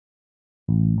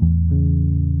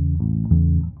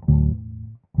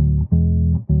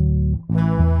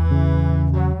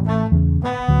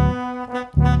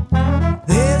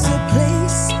There's a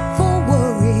place for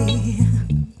worry,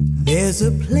 there's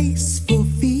a place for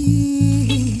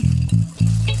fear,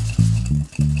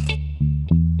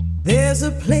 there's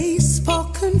a place for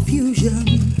confusion,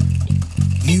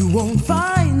 you won't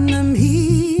find them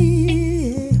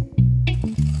here.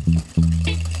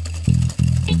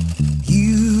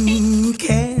 You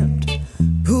can't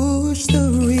push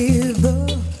the river,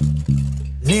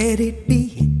 let it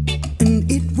be,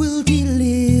 and it will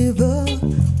deliver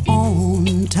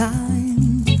on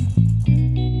time.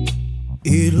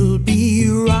 It'll be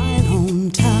right on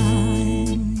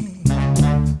time.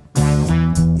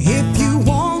 If you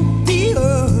want the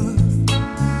earth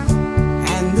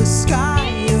and the sky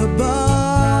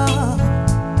above,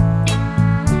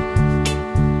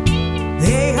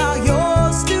 they are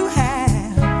yours to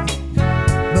have,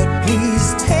 but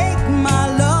please take my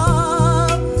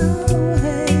love.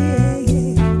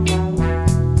 Hey,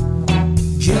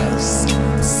 just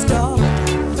stop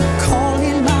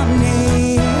calling my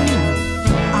name.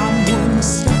 I'm one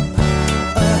step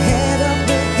ahead of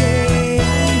the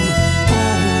game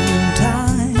on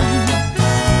time.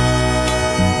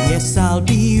 Yes, I'll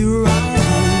be right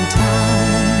on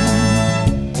time.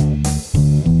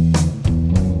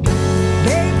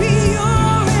 Baby,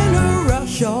 you're in a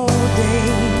rush all day.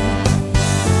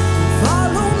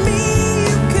 Follow me,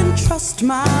 you can trust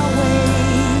my way.